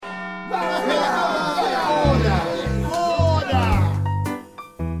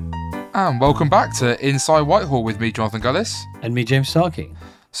And welcome back to Inside Whitehall with me, Jonathan Gullis. And me, James Starkey.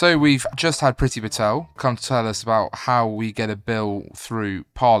 So we've just had Priti Patel come to tell us about how we get a bill through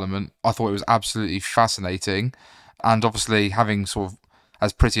Parliament. I thought it was absolutely fascinating. And obviously having sort of,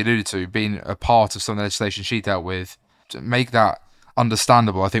 as Priti alluded to, been a part of some of the legislation she dealt with, to make that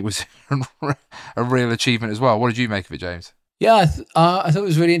understandable, I think was a real achievement as well. What did you make of it, James? Yeah, I thought it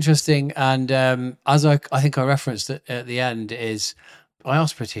was really interesting. And as I think I referenced at the end is, I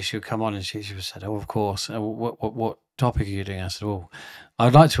asked Priti if she would come on, and she said, "Oh, of course. What topic are you doing?" I said, "Well,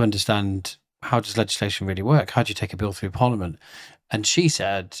 I'd like to understand, how does legislation really work? How do you take a bill through Parliament?" And she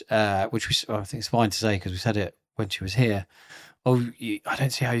said, which I think it's fine to say because we said it when she was here. I don't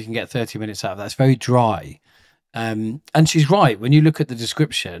see how you can get 30 minutes out of that. It's very dry. And she's right. When you look at the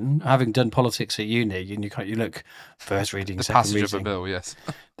description, having done politics at uni, and you look first reading, The second passage reading, of a bill, yes.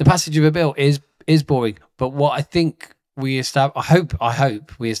 the passage of a bill is boring. But what I think I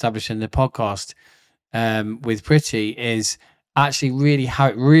hope we establish in the podcast with Priti is actually really how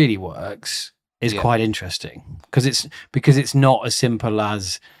it really works is quite interesting, because it's not as simple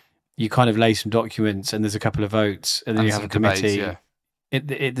as you kind of lay some documents and there's a couple of votes and then you have a committee.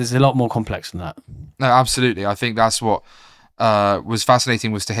 Debates, there's a lot more complex than that. No, absolutely. I think that's what was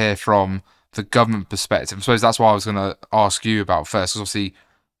fascinating, was to hear from the government perspective. I suppose that's what I was going to ask you about first, because obviously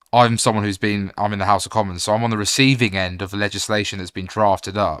I'm someone I'm in the House of Commons, so I'm on the receiving end of the legislation that's been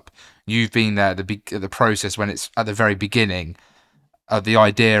drafted up. You've been there at the process when it's at the very beginning, the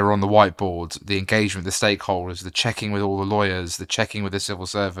idea on the whiteboard, the engagement with the stakeholders, the checking with all the lawyers, the checking with the civil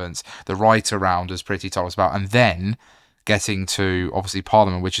servants, the write around, as Priti told us about, and then getting to obviously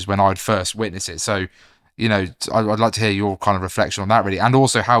Parliament, which is when I'd first witnessed it. So, I'd like to hear your kind of reflection on that, really, and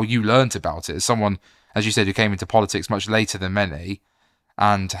also how you learnt about it as someone, as you said, who came into politics much later than many,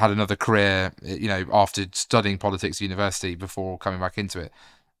 and had another career, after studying politics at university before coming back into it.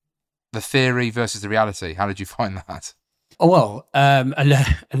 The theory versus the reality, how did you find that? Oh, well, a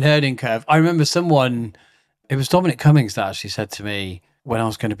learning curve. I remember it was Dominic Cummings that actually said to me when I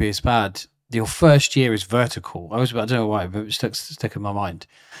was going to be a SPAD, your first year is vertical. I don't know why, but it stuck in my mind.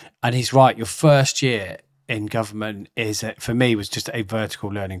 And he's right, your first year in government for me, was just a vertical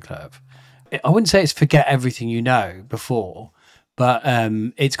learning curve. I wouldn't say it's forget everything you know before, but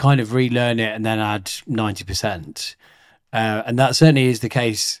it's kind of relearn it and then add 90%. And that certainly is the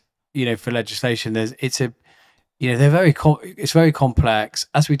case, for legislation. It's very complex.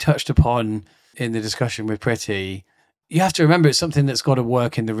 As we touched upon in the discussion with Priti, you have to remember it's something that's got to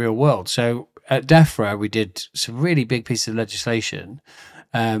work in the real world. So at DEFRA, we did some really big pieces of legislation.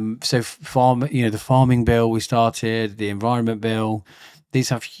 The farming bill we started, the environment bill, these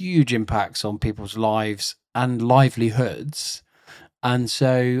have huge impacts on people's lives and livelihoods. And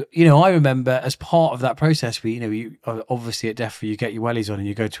so, I remember as part of that process, you obviously at DEFRA, you get your wellies on and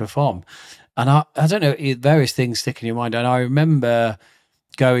you go to a farm. And I don't know, various things stick in your mind. And I remember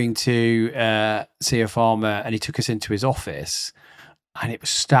going to see a farmer, and he took us into his office, and it was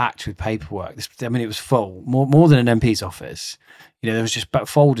stacked with paperwork. It was full, more than an MP's office. There was just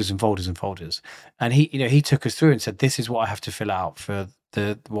folders and folders and folders. And he took us through and said, "This is what I have to fill out for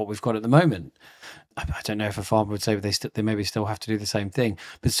what we've got at the moment." I don't know if a farmer would say they maybe still have to do the same thing,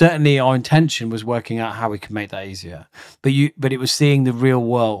 but certainly our intention was working out how we can make that easier. But it was seeing the real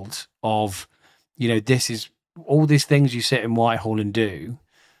world of, this is all these things you sit in Whitehall and do.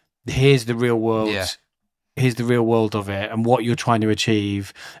 Here's the real world. Yeah. Here's the real world of it and what you're trying to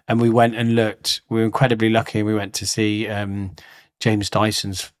achieve. And we went and looked. We were incredibly lucky, and we went to see James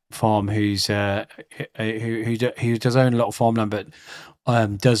Dyson's farm, who does own a lot of farmland, but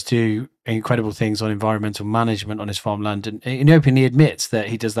does do incredible things on environmental management on his farmland, and he openly admits that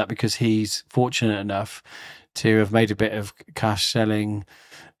he does that because he's fortunate enough to have made a bit of cash selling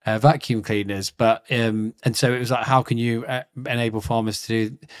vacuum cleaners. But and so it was like, how can you enable farmers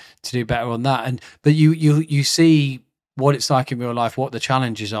to do better on that? But you see what it's like in real life, what the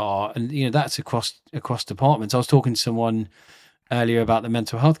challenges are, and that's across departments. I was talking to someone earlier about the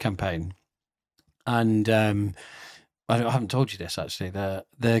mental health campaign, and I haven't told you this actually.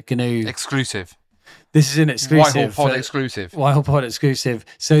 They're going to exclusive. This is an exclusive. Whitehall Pod exclusive. Whitehall Pod exclusive.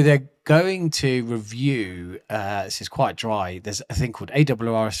 So they're going to review. This is quite dry. There's a thing called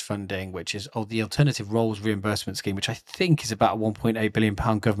ARRS funding, which is the Alternative Roles Reimbursement Scheme, which I think is about a £1.8 billion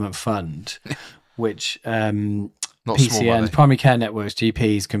government fund, which PCNs, primary care networks,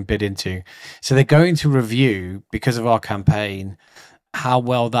 GPs can bid into. So they're going to review, because of our campaign, how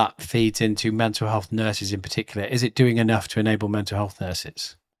well that feeds into mental health nurses in particular. Is it doing enough to enable mental health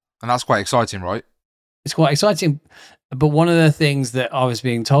nurses? And that's quite exciting, right? It's quite exciting. But one of the things that I was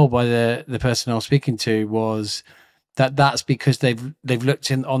being told by the person I was speaking to was that's because they've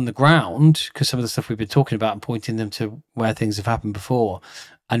looked in on the ground, because some of the stuff we've been talking about and pointing them to where things have happened before,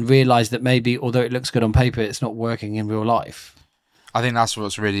 and realised that maybe although it looks good on paper, it's not working in real life. I think that's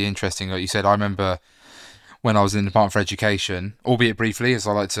what's really interesting. Like you said, I remember when I was in the Department for Education, albeit briefly, as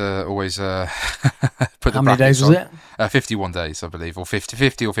I like to always put the How many days was it? 51 days, I believe, or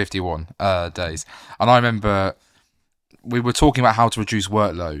 50 or 51 days. And I remember we were talking about how to reduce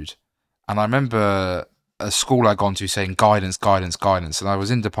workload. And I remember a school I'd gone to saying guidance. And I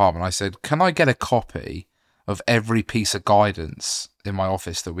was in department. I said, can I get a copy of every piece of guidance in my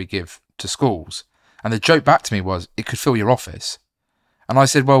office that we give to schools? And the joke back to me was, it could fill your office. And I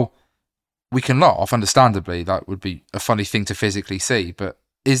said, well, we can laugh, understandably, that would be a funny thing to physically see, but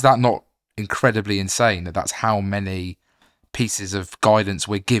is that not incredibly insane that that's how many pieces of guidance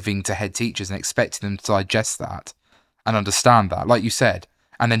we're giving to head teachers and expecting them to digest that and understand that, like you said,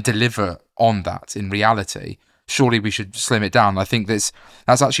 and then deliver on that in reality? Surely we should slim it down. I think that's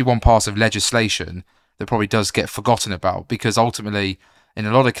actually one part of legislation that probably does get forgotten about, because ultimately, in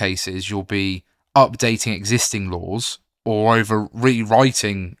a lot of cases, you'll be updating existing laws or over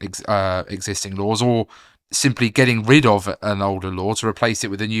rewriting existing laws, or simply getting rid of an older law to replace it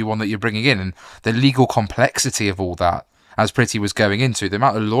with a new one that you're bringing in. And the legal complexity of all that, as Priti was going into, the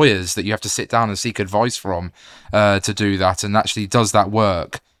amount of lawyers that you have to sit down and seek advice from to do that, and actually does that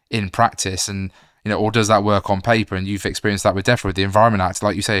work in practice, and or does that work on paper? And you've experienced that with DEFRA, with the Environment Act,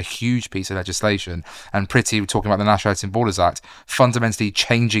 like you say, a huge piece of legislation. And Priti, talking about the Nationality and Borders Act, fundamentally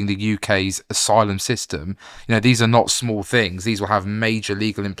changing the UK's asylum system. These are not small things. These will have major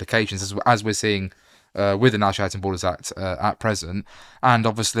legal implications, as we're seeing with the Nationality and Borders Act at present. And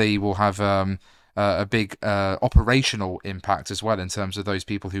obviously will have a big operational impact as well in terms of those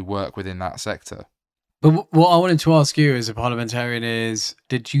people who work within that sector. But what I wanted to ask you as a parliamentarian is,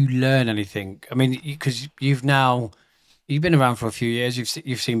 did you learn anything? I mean, because you've been around for a few years,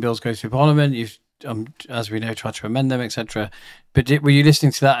 you've seen bills go through Parliament, you've, as we know, tried to amend them, etc. But were you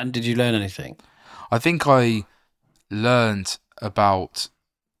listening to that, and did you learn anything? I think I learned about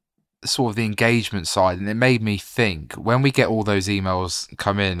sort of the engagement side, and it made me think, when we get all those emails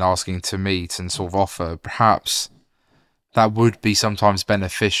come in asking to meet and sort of offer, perhaps that would be sometimes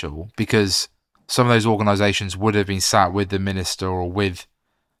beneficial, because some of those organisations would have been sat with the minister or with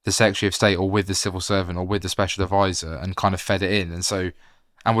the Secretary of State or with the civil servant or with the special advisor and kind of fed it in,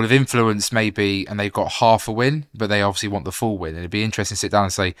 and would have influenced maybe, and they've got half a win, but they obviously want the full win. And it'd be interesting to sit down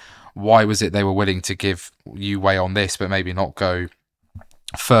and say, why was it they were willing to give you way on this, but maybe not go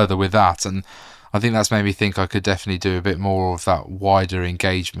further with that? And I think that's made me think I could definitely do a bit more of that wider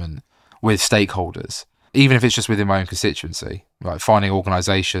engagement with stakeholders, even if it's just within my own constituency, like finding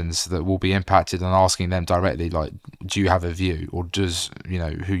organisations that will be impacted and asking them directly, like, do you have a view, or does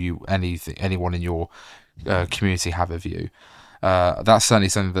anyone in your community have a view? That's certainly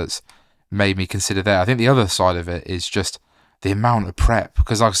something that's made me consider there. I think the other side of it is just the amount of prep,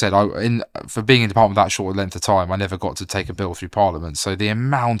 because like I said, for being in Department that short length of time, I never got to take a bill through Parliament. So the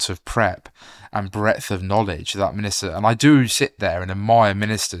amount of prep and breadth of knowledge that minister, and I do sit there and admire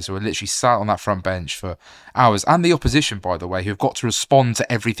ministers who are literally sat on that front bench for hours, and the opposition, by the way, who've got to respond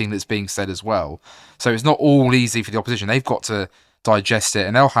to everything that's being said as well. So it's not all easy for the opposition. They've got to digest it,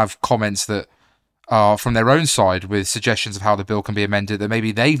 and they'll have comments that are from their own side with suggestions of how the bill can be amended that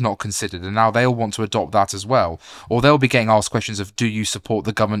maybe they've not considered, and now they'll want to adopt that as well. Or they'll be getting asked questions of, do you support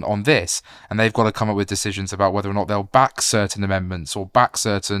the government on this? And they've got to come up with decisions about whether or not they'll back certain amendments or back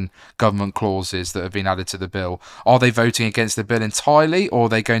certain government clauses that have been added to the bill. Are they voting against the bill entirely, or are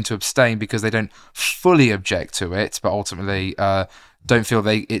they going to abstain because they don't fully object to it, but ultimately don't feel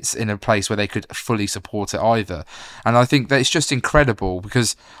it's in a place where they could fully support it either? And I think that it's just incredible,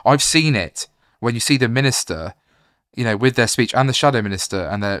 because I've seen it when you see the minister, with their speech, and the shadow minister,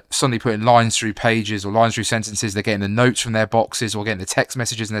 and they're suddenly putting lines through pages or lines through sentences, they're getting the notes from their boxes or getting the text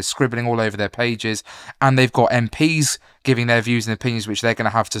messages, and they're scribbling all over their pages, and they've got MPs giving their views and opinions, which they're going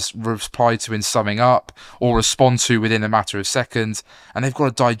to have to reply to in summing up or respond to within a matter of seconds, and they've got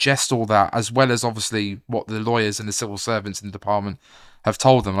to digest all that, as well as obviously what the lawyers and the civil servants in the department have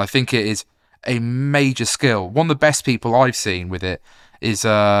told them. And I think it is a major skill. One of the best people I've seen with it is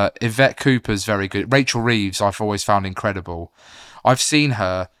Yvette Cooper's very good. Rachel Reeves, I've always found incredible. I've seen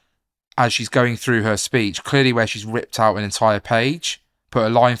her, as she's going through her speech, clearly where she's ripped out an entire page, put a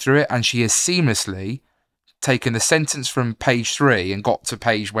line through it, and she has seamlessly taken the sentence from page 3 and got to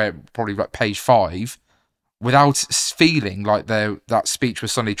page 5 without feeling like that speech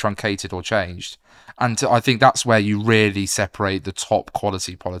was suddenly truncated or changed. And I think that's where you really separate the top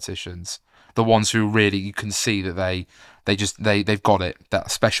quality politicians, the ones who really, you can see that they've got it, that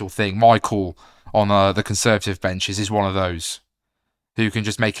special thing. Michael on the Conservative benches is one of those who can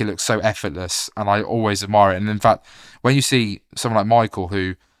just make it look so effortless, and I always admire it. And in fact, when you see someone like Michael,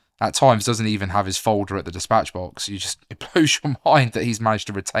 who at times doesn't even have his folder at the dispatch box, it blows your mind that he's managed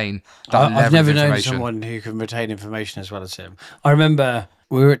to retain that level I've never of known information. someone who can retain information as well as him. I remember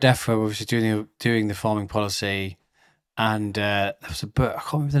we were at DEFRA, obviously doing the farming policy, and there was a book. I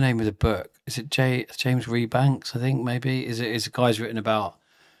can't remember the name of the book. Is it James Rebanks? I think maybe is a guy's written about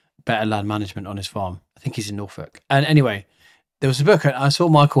better land management on his farm. I think he's in Norfolk. And anyway, there was a book. I saw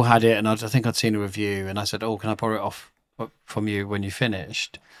Michael had it, and I think I'd seen a review, and I said, "Oh, can I borrow it off from you when you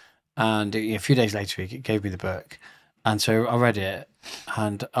finished?" And a few days later, he gave me the book, and so I read it,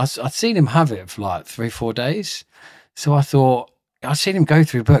 and I'd seen him have it for like 3-4 days. So I thought, I'd seen him go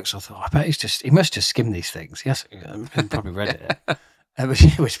through books. I thought, I bet he must just skim these things. Yes, he probably read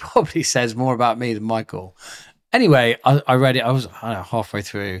it, which probably says more about me than Michael. Anyway, I read it. I was halfway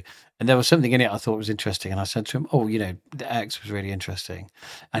through, and there was something in it I thought was interesting. And I said to him, "Oh, the X was really interesting,"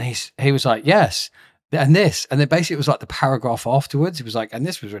 and he was like, "Yes." And this, and then basically it was like the paragraph afterwards. He was like, "And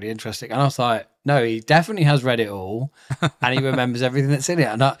this was really interesting." And I was like, "No, he definitely has read it all, and he remembers everything that's in it."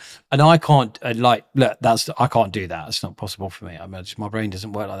 And I can't look. I can't do that. It's not possible for me. I mean, my brain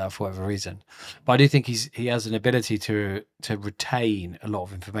doesn't work like that for whatever reason. But I do think he has an ability to retain a lot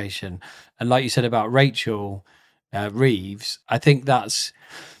of information. And like you said about Rachel Reeves, I think that's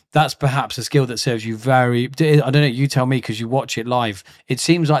perhaps a skill that serves you I don't know, you tell me, because you watch it live. It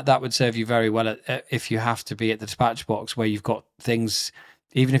seems like that would serve you very well if you have to be at the dispatch box where you've got things,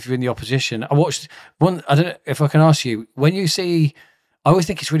 even if you're in the opposition. I watched one, I don't know if I can ask you, when you see, I always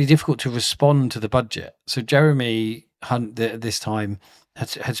think it's really difficult to respond to the budget. So Jeremy Hunt this time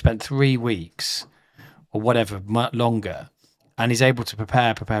had spent 3 weeks or whatever, longer, and he's able to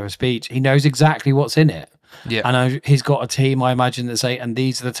prepare a speech. He knows exactly what's in it. Yeah, and he's got a team, I imagine, that say, and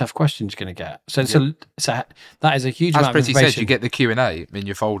these are the tough questions you're going to get. So that is a huge amount of information. As Pretty said, you get the Q&A in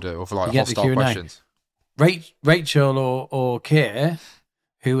your folder of like hostile questions. Rachel or Keir,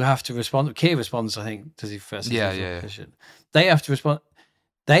 who have to respond. Keir responds, I think, does he first? Yeah. They have to respond.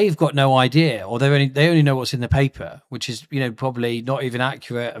 They've got no idea, or they only know what's in the paper, which is probably not even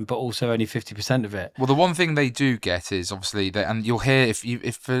accurate, but also only 50% of it. Well, the one thing they do get is obviously that, and you'll hear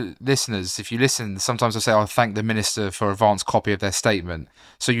if for listeners, if you listen, sometimes I say I'll thank the minister for advance copy of their statement.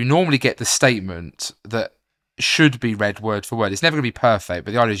 So you normally get the statement that should be read word for word. It's never going to be perfect,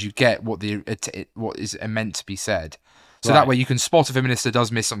 but the idea is you get what is meant to be said. So that way you can spot if a minister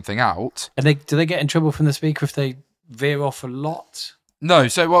does miss something out. And do they get in trouble from the speaker if they veer off a lot? No,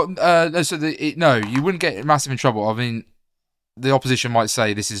 you wouldn't get massive in trouble. I mean, the opposition might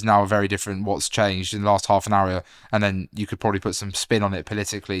say this is now a very different what's changed in the last half an hour, and then you could probably put some spin on it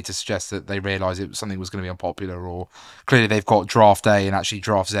politically to suggest that they realise something was going to be unpopular, or clearly they've got draft A and actually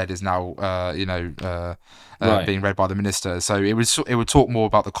draft Z is now being read by the minister. So it would talk more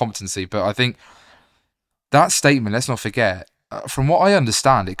about the competency. But I think that statement, let's not forget, from what I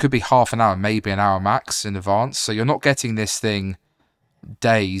understand, it could be half an hour, maybe an hour max in advance. So you're not getting this thing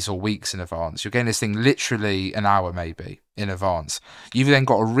days or weeks in advance. You're getting this thing literally an hour maybe in advance. You've then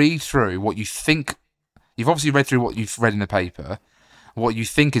got to read through what you think. You've obviously read through what you've read in the paper, what you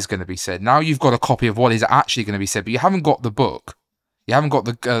think is going to be said. Now you've got a copy of what is actually going to be said, but you haven't got the book. You haven't got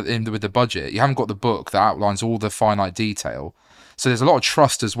with the budget. You haven't got the book that outlines all the finite detail. So there's a lot of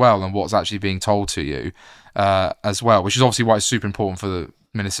trust as well in what's actually being told to you as well, which is obviously why it's super important for the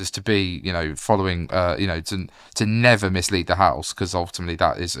ministers to be, following, to never mislead the House, because ultimately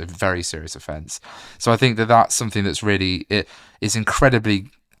that is a very serious offence. So I think that's something that's really, it is incredibly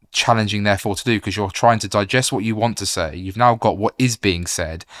challenging therefore to do, because you're trying to digest what you want to say. You've now got what is being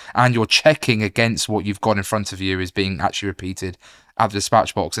said, and you're checking against what you've got in front of you is being actually repeated at the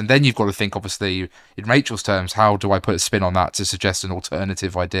dispatch box. And then you've got to think, obviously, in Rachel's terms, how do I put a spin on that to suggest an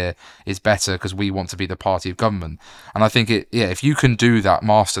alternative idea is better because we want to be the party of government. And I think if you can do that,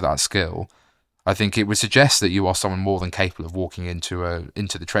 master that skill, I think it would suggest that you are someone more than capable of walking into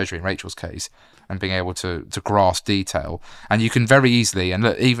the Treasury in Rachel's case and being able to grasp detail. And you can very easily, and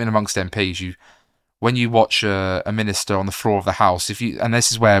look, even amongst MPs, when you watch a minister on the floor of the House, and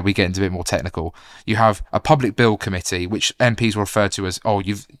this is where we get into a bit more technical, you have a public bill committee, which MPs will refer to as,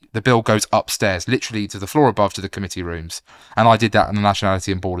 the bill goes upstairs, literally to the floor above, to the committee rooms. And I did that in the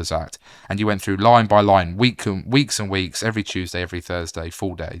Nationality and Borders Act. And you went through line by line, weeks and weeks, every Tuesday, every Thursday,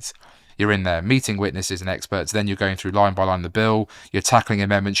 full days. You're in there meeting witnesses and experts. Then you're going through line by line the bill. You're tackling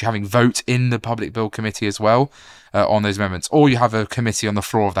amendments. You're having vote in the public bill committee as well on those amendments. Or you have a committee on the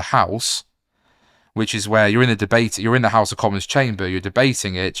floor of the House, which is where you're in the debate, you're in the House of Commons chamber, you're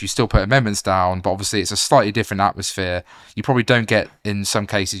debating it, you still put amendments down, but obviously it's a slightly different atmosphere. You probably don't get, in some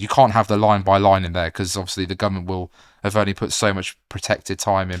cases, you can't have the line by line in there because obviously the government will have only put so much protected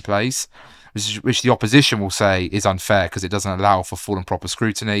time in place, which the opposition will say is unfair because it doesn't allow for full and proper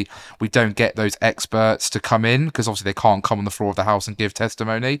scrutiny. We don't get those experts to come in because obviously they can't come on the floor of the House and give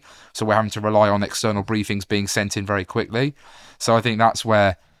testimony. So we're having to rely on external briefings being sent in very quickly. So I think that's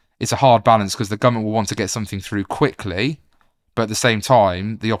where it's a hard balance because the government will want to get something through quickly, but at the same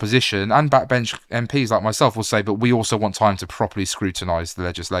time, the opposition and backbench MPs like myself will say, but we also want time to properly scrutinise the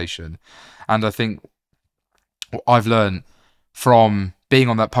legislation. And I think what I've learned from being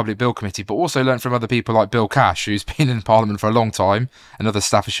on that public bill committee, but also learned from other people like Bill Cash, who's been in Parliament for a long time, another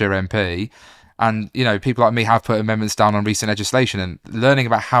Staffordshire MP, and people like me have put amendments down on recent legislation, and learning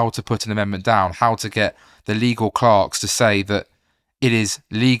about how to put an amendment down, how to get the legal clerks to say that it is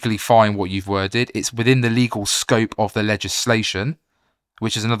legally fine what you've worded, it's within the legal scope of the legislation,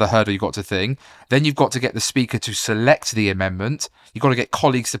 which is another hurdle you've got to think. Then you've got to get the Speaker to select the amendment. You've got to get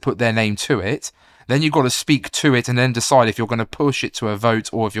colleagues to put their name to it. Then you've got to speak to it and then decide if you're going to push it to a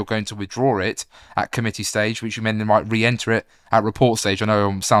vote or if you're going to withdraw it at committee stage, which you then might re-enter it at report stage. I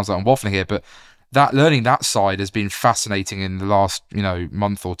know it sounds like I'm waffling here, but learning that side has been fascinating in the last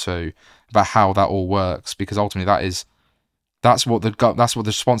month or two about how that all works, because ultimately that's what the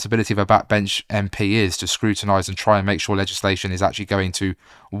responsibility of a backbench MP is, to scrutinise and try and make sure legislation is actually going to,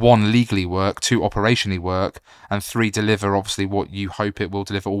 1, legally work, 2, operationally work, and 3, deliver obviously what you hope it will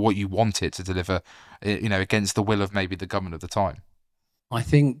deliver or what you want it to deliver, against the will of maybe the government of the time. I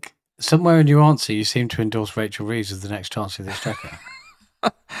think somewhere in your answer you seem to endorse Rachel Reeves as the next Chancellor of the Exchequer.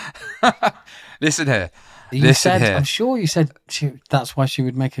 Listen here. I'm sure you said that's why she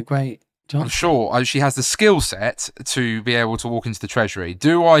would make a great Johnson. I'm sure she has the skill set to be able to walk into the Treasury.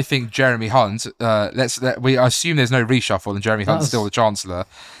 Do I think Jeremy Hunt, we assume there's no reshuffle and Jeremy Hunt's still the Chancellor.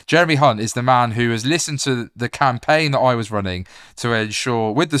 Jeremy Hunt is the man who has listened to the campaign that I was running to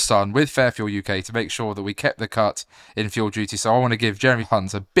ensure, with the Sun, with Fair Fuel UK, to make sure that we kept the cut in fuel duty. So I want to give Jeremy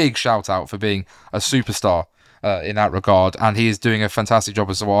Hunt a big shout out for being a superstar in that regard, and he is doing a fantastic job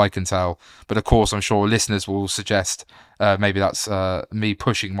as what I can tell. But of course, I'm sure listeners will suggest maybe that's me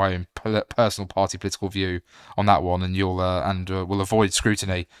pushing my own personal party political view on that one, and we'll avoid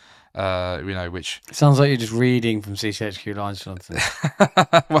scrutiny. Which sounds like you're just reading from CCHQ lines or something.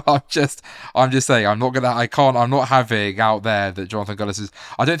 Well, I'm just saying I'm not having out there that Jonathan Gullis is.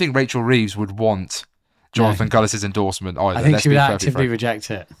 I don't think Rachel Reeves would want Jonathan Gullis's endorsement either. I think she would actively reject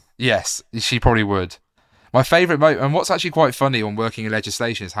it. Yes, she probably would. My favourite moment, and what's actually quite funny on working in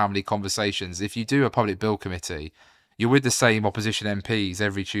legislation, is how many conversations, if you do a public bill committee, you're with the same opposition MPs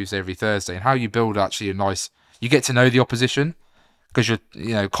every Tuesday, every Thursday, and how you build actually you get to know the opposition, because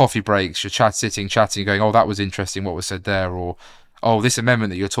you're, coffee breaks, you're chatting, going, oh, that was interesting, what was said there, or, oh, this amendment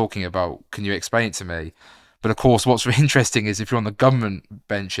that you're talking about, can you explain it to me? But of course, what's interesting is if you're on the government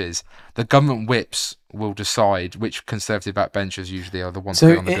benches, the government whips will decide which Conservative backbenchers usually are the ones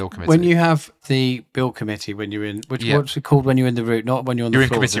that are on the bill committee. When you have the bill committee, when you're in, what's it called when you're in the room, not when you're on the floor?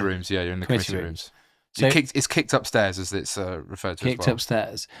 You're in committee rooms, yeah, you're in the committee rooms. So it's kicked upstairs, as it's referred to. Kicked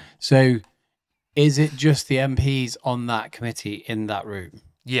upstairs. So is it just the MPs on that committee in that room?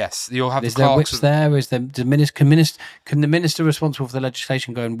 Yes, you'll have. Is there whips there? Is there can the minister responsible for the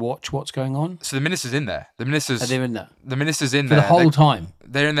legislation go and watch what's going on? So the minister's in there. Are they in there? The minister's in for there the whole time.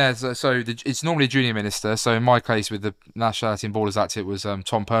 They're in there. So it's normally a junior minister. So in my case, with the Nationality and Borders Act, it was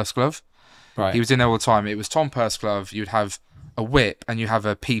Tom Pursglove. Right. He was in there all the time. It was Tom Pursglove. You'd have a whip, and you have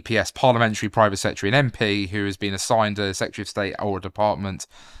a PPS, Parliamentary Private Secretary, an MP who has been assigned a Secretary of State or a department.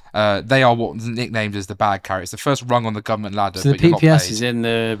 They are what's nicknamed as the bad carrots, the first rung on the government ladder. So the PPS is in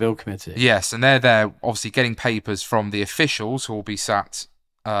the bill committee? Yes, and they're there obviously getting papers from the officials who will be sat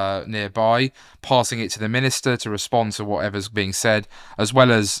nearby, passing it to the minister to respond to whatever's being said, as well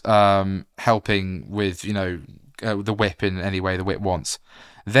as helping with, the whip in any way the whip wants.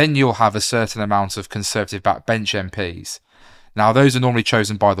 Then you'll have a certain amount of Conservative backbench MPs. Now, those are normally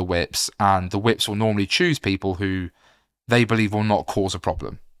chosen by the whips, and the whips will normally choose people who they believe will not cause a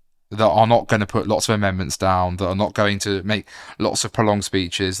problem, that are not going to put lots of amendments down, that are not going to make lots of prolonged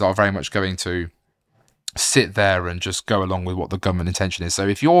speeches, that are very much going to sit there and just go along with what the government intention is. So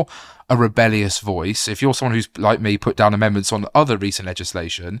if you're a rebellious voice, if you're someone who's, like me, put down amendments on other recent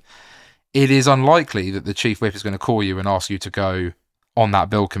legislation, it is unlikely that the Chief Whip is going to call you and ask you to go on that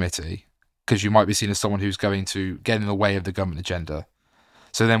bill committee, because you might be seen as someone who's going to get in the way of the government agenda.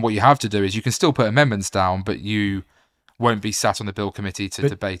 So then what you have to do is you can still put amendments down, but you won't be sat on the bill committee to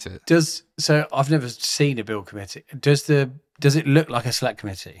debate it. So I've never seen a bill committee. Does it look like a select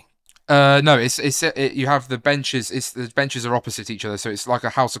committee? No, you have the benches. The benches are opposite each other, so it's like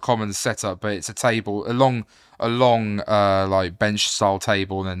a House of Commons setup, but it's a table, a long like bench style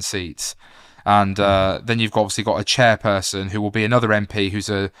table, and then seats. And then you've obviously got a chairperson who will be another MP who's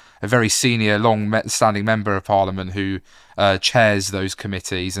a very senior, long-standing member of Parliament who chairs those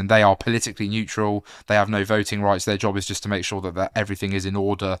committees, and they are politically neutral. They have no voting rights. Their job is just to make sure that everything is in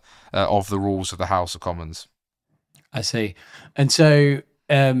order of the rules of the House of Commons. I see. And so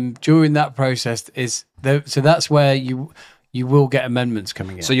during that process, so that's where you will get amendments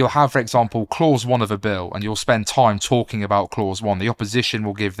coming in. So you'll have, for example, clause 1 of a bill, and you'll spend time talking about clause 1. The opposition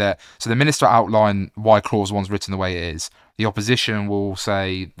will give so the minister outline why clause 1's written the way it is. The opposition will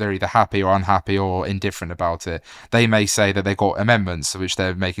say they're either happy or unhappy or indifferent about it. They may say that they've got amendments which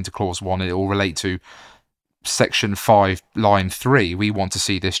they're making to clause 1, and it will relate to section 5, line 3. We want to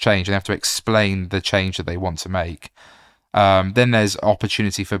see this change, and they have to explain the change that they want to make. Then there's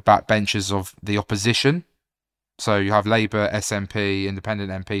opportunity for backbenchers of the opposition. So you have Labour, SNP, Independent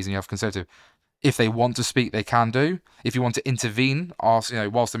MPs, and you have Conservative. If they want to speak, they can do. If you want to intervene, ask,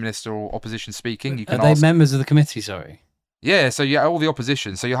 whilst the minister or opposition speaking, you can ask. Are they members of the committee? Sorry. Yeah, so all the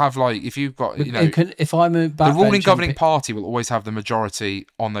opposition. So you have if you've got, if I'm a the ruling governing party will always have the majority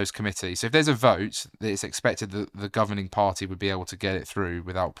on those committees. So if there's a vote, it's expected that the governing party would be able to get it through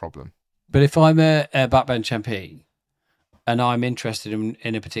without problem. But if I'm a backbench MP and I'm interested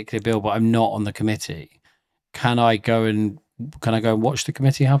in a particular bill, but I'm not on the committee, can I go and watch the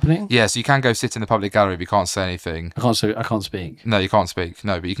committee happening? Yeah, so you can go sit in the public gallery, but you can't say anything. I can't speak. No, you can't speak.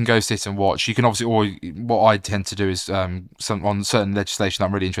 No, but you can go sit and watch. You can obviously, or what I tend to do is on certain legislation that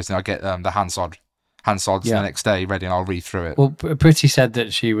I'm really interested in, I get the Hansard the next day ready, and I'll read through it. Well, Pretty said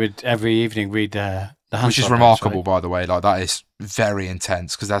that she would every evening read the Hansard, which is remarkable, by the way. Like, that is very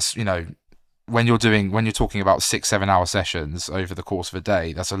intense, because that's when you're talking about 6-7 hour sessions over the course of a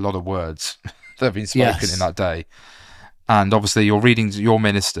day, that's a lot of words that have been spoken in that day. And obviously you're reading your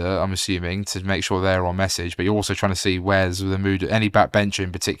minister, I'm assuming, to make sure they're on message, but you're also trying to see where's the mood, any backbencher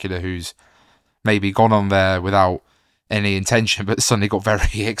in particular who's maybe gone on there without any intention, but suddenly got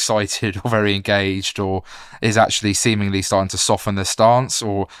very excited or very engaged, or is actually seemingly starting to soften their stance,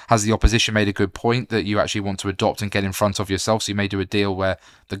 or has the opposition made a good point that you actually want to adopt and get in front of yourself. So you may do a deal where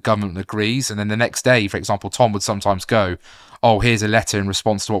the government agrees, and then the next day, for example, Tom would sometimes go, oh, here's a letter in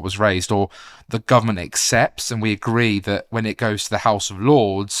response to what was raised, or the government accepts and we agree that when it goes to the House of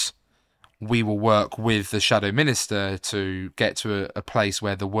Lords, we will work with the shadow minister to get to a place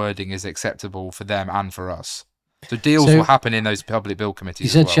where the wording is acceptable for them and for us. So deals will happen in those public bill committees.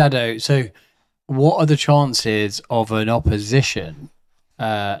 You said shadow. So what are the chances of an opposition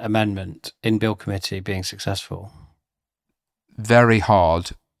amendment in bill committee being successful? Very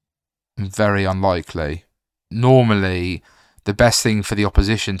hard and very unlikely. Normally, the best thing for the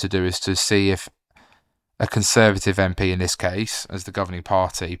opposition to do is to see if a Conservative MP, in this case, as the governing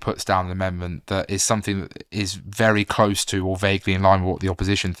party, puts down an amendment that is something that is very close to or vaguely in line with what the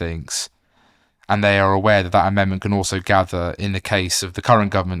opposition thinks. And they are aware that amendment can also gather, in the case of the current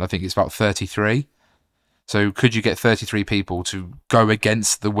government, I think it's about 33. So could you get 33 people to go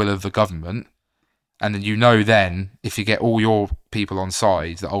against the will of the government? And then then, if you get all your people on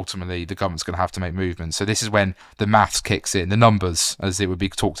side, that ultimately the government's going to have to make movements. So this is when the maths kicks in, the numbers, as it would be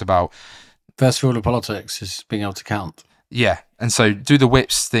talked about. First rule of politics is being able to count. Yeah. And so do the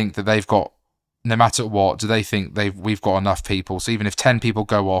whips think that they've got, no matter what, do they think we've got enough people? So even if 10 people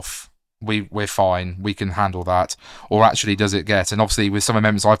go off, we're fine, we can handle that? Or actually does it get, and obviously with some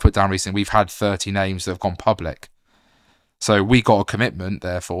amendments I've put down recently, we've had 30 names that have gone public. So we got a commitment,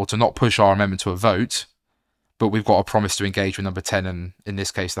 therefore, to not push our amendment to a vote, but we've got a promise to engage with number 10, and in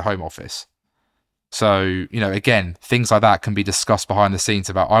this case, the Home Office. So, again, things like that can be discussed behind the scenes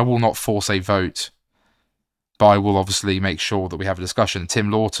about, I will not force a vote, but I will obviously make sure that we have a discussion. Tim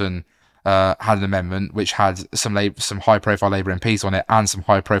Lawton had an amendment which had some high-profile Labour MPs on it and some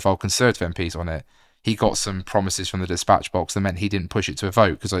high-profile Conservative MPs on it. He got some promises from the dispatch box that meant he didn't push it to a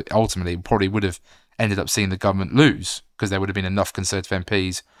vote, because ultimately probably would have ended up seeing the government lose, because there would have been enough Conservative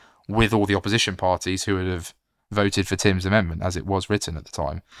MPs with all the opposition parties who would have voted for Tim's amendment as it was written at the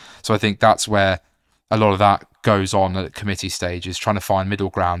time. So I think that's where a lot of that goes on at committee stage, is trying to find middle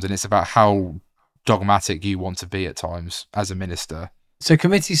ground, and it's about how dogmatic you want to be at times as a minister. So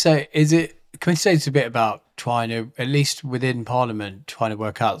committee stage is a bit about trying to, at least within Parliament, trying to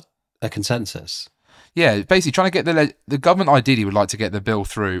work out a consensus. Yeah, basically trying to get the government ideally would like to get the bill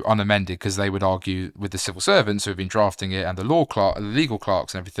through unamended, because they would argue with the civil servants who have been drafting it and the legal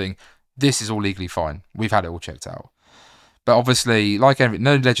clerks and everything, this is all legally fine. We've had it all checked out. But obviously,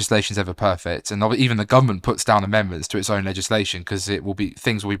 no legislation is ever perfect, and even the government puts down amendments to its own legislation because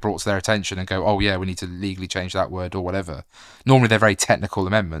things will be brought to their attention and go, oh yeah, we need to legally change that word or whatever. Normally, they're very technical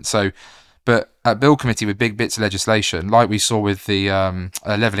amendments. So, but at Bill Committee with big bits of legislation, like we saw with the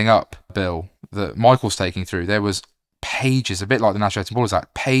Levelling Up bill that Michael's taking through, there was pages, a bit like the National Housing Borders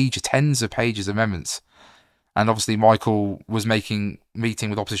Act, tens of pages of amendments. And obviously, Michael was meeting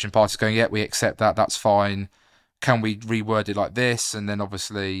with opposition parties, going, yeah, we accept that, that's fine. Can we reword it like this? And then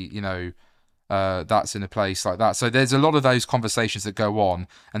obviously, that's in a place like that. So there's a lot of those conversations that go on.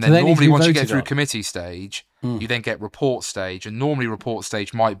 And then normally once you get through committee stage, you then get report stage. And normally report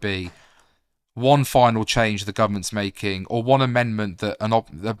stage might be one final change the government's making or one amendment that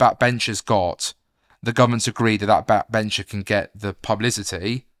the backbencher's got. The government's agreed that backbencher can get the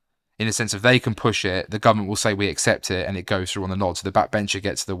publicity. In a sense, if they can push it, the government will say we accept it and it goes through on the nod. So the backbencher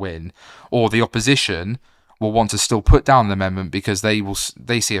gets the win. Or the opposition will want to still put down an amendment because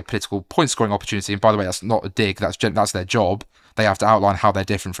they see a political point scoring opportunity. And by the way, that's not a dig, that's their job. They have to outline how they're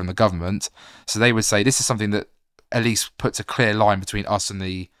different from the government. So they would say this is something that at least puts a clear line between us and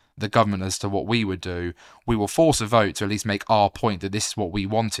the government as to what we would do. We will force a vote to at least make our point that this is what we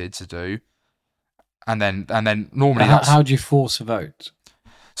wanted to do. And then normally how do you force a vote?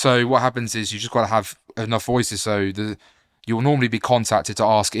 So what happens is you just got to have enough voices. So you'll normally be contacted to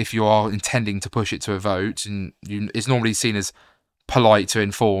ask if you are intending to push it to a vote, and it's normally seen as polite to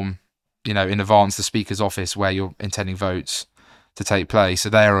inform, in advance the Speaker's office where you're intending votes to take place, so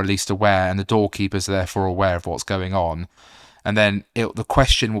they are at least aware, and the doorkeepers are therefore aware of what's going on. And then the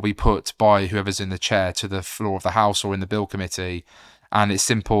question will be put by whoever's in the chair to the floor of the House or in the Bill Committee, and it's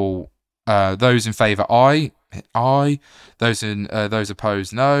simple: those in favour, aye. Those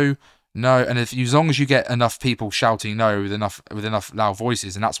opposed, no. No, and as long as you get enough people shouting no with enough loud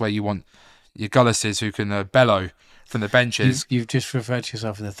voices, and that's where you want your gulluses who can bellow from the benches. You've just referred to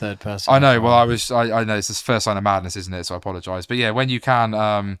yourself in the third person. I know. Well, I know it's the first sign of madness, isn't it? So I apologise. But yeah, when you can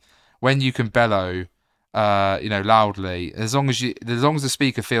bellow, loudly, as long as the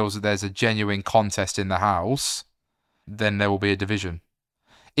speaker feels that there's a genuine contest in the House, then there will be a division.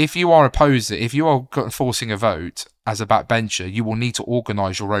 If you are forcing a vote as a backbencher, you will need to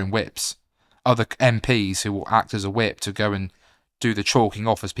organise your own whips, other MPs who will act as a whip to go and do the chalking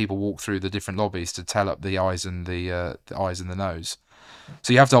off as people walk through the different lobbies to tell up the ayes and the ayes and the noes.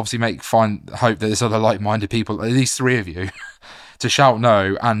 So you have to obviously hope that there's other like-minded people, at least 3 of you, to shout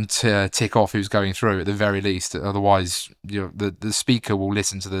no and to tick off who's going through at the very least. Otherwise, the speaker will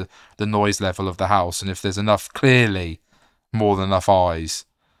listen to the noise level of the House, and if there's clearly more than enough ayes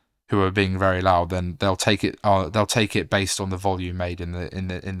who are being very loud, then they'll take it. They'll take it based on the volume made in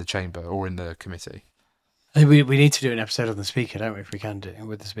the chamber or in the committee. I think we need to do an episode on the speaker, don't we? If we can do it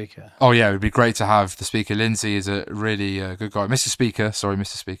with the speaker. Oh yeah, it would be great to have the speaker. Lindsay is a really good guy. Mr. Speaker,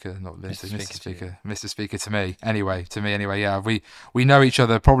 not Lindsay. Mr. Speaker to me. Anyway. Yeah, we know each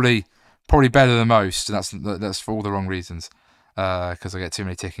other probably better than most, and that's for all the wrong reasons. Because I get too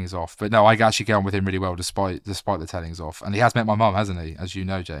many tickings off. But no, I actually get on with him really well despite the tellings off. And he has met my mum, hasn't he? As you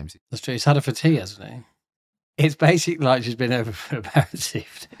know, James. That's true. He's had her for tea, hasn't he? It's basically like she's been over for a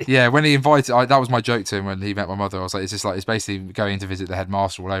aperitif. Yeah, when he invited, that was my joke to him when he met my mother. I was like, it's basically going to visit the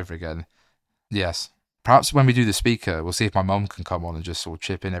headmaster all over again. Yes. Perhaps when we do the speaker, we'll see if my mum can come on and just sort of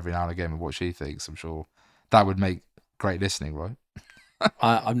chip in every now and again with what she thinks. I'm sure that would make great listening, right?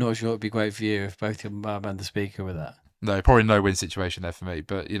 I'm not sure it would be great for you if both your mum and the speaker were there. No, probably no-win situation there for me.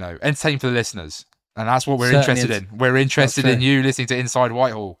 But, entertain for the listeners. And that's what we're interested in. We're interested in you listening to Inside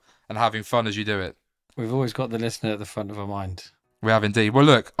Whitehall and having fun as you do it. We've always got the listener at the front of our mind. We have indeed. Well,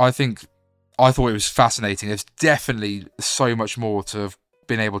 look, I thought it was fascinating. There's definitely so much more to have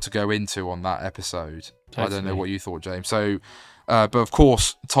been able to go into on that episode. Totally. I don't know what you thought, James. So, but of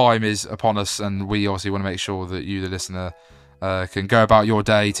course, time is upon us, and we obviously want to make sure that you, the listener, can go about your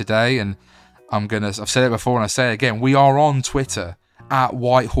day today. And I've said it before and I say it again, we are on Twitter at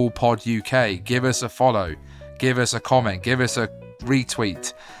Whitehall Pod UK. Give us a follow, give us a comment, give us a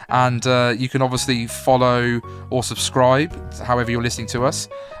retweet, and you can obviously follow or subscribe however you're listening to us.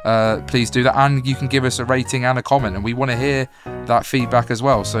 Please do that, and you can give us a rating and a comment, and we want to hear that feedback as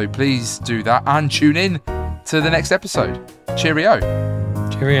well. So please do that and tune in to the next episode. Cheerio.